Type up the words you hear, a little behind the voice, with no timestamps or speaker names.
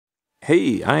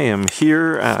Hey, I am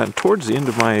here towards the end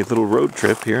of my little road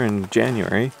trip here in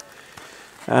January.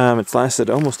 It's lasted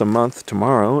almost a month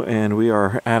tomorrow, and we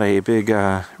are at a big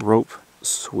rope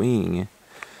swing.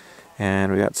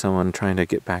 And we got someone trying to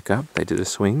get back up. They did a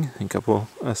swing, a couple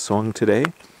swung today.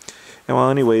 And well,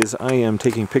 anyways, I am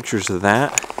taking pictures of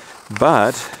that,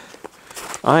 but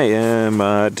I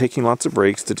am taking lots of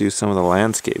breaks to do some of the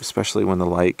landscape, especially when the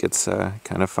light gets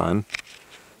kind of fun.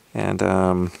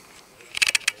 And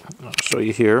I'll show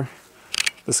you here.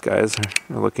 The skies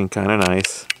are looking kind of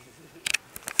nice.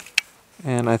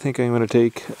 And I think I'm going to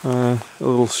take a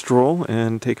little stroll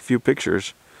and take a few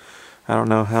pictures. I don't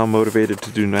know how motivated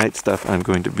to do night stuff I'm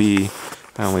going to be.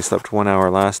 I only slept 1 hour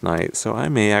last night, so I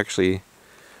may actually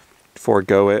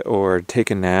forego it or take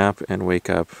a nap and wake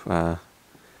up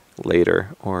later,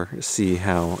 or see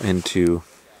how into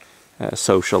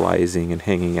socializing and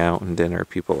hanging out and dinner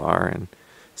people are, and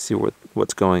see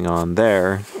what's going on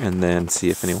there, and then see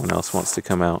if anyone else wants to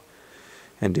come out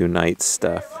and do night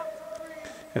stuff.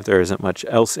 If there isn't much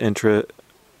else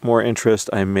more interest,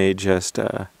 I may just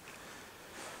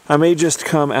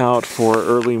come out for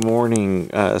early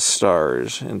morning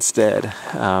stars instead,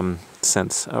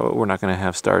 since we're not going to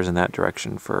have stars in that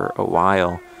direction for a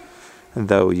while.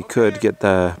 Though you could get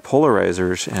the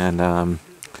polarizers and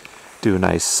do a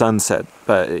nice sunset,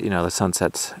 but you know, the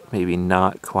sunset's maybe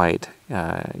not quite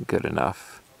good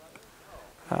enough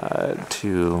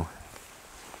to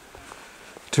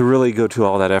really go to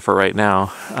all that effort right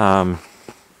now.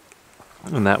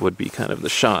 And that would be kind of the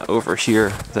shot over here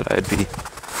that I'd be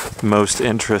most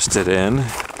interested in,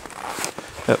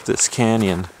 up this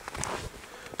canyon.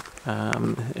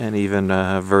 And even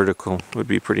vertical would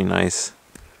be pretty nice.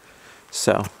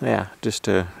 So yeah, just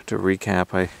to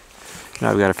recap,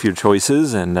 I've got a few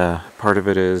choices, and part of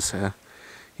it is,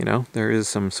 you know, there is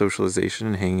some socialization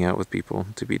and hanging out with people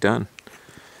to be done.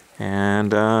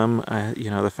 And you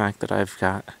know, the fact that I've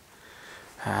got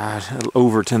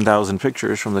over 10,000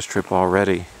 pictures from this trip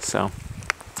already. So,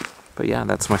 but yeah,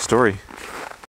 that's my story.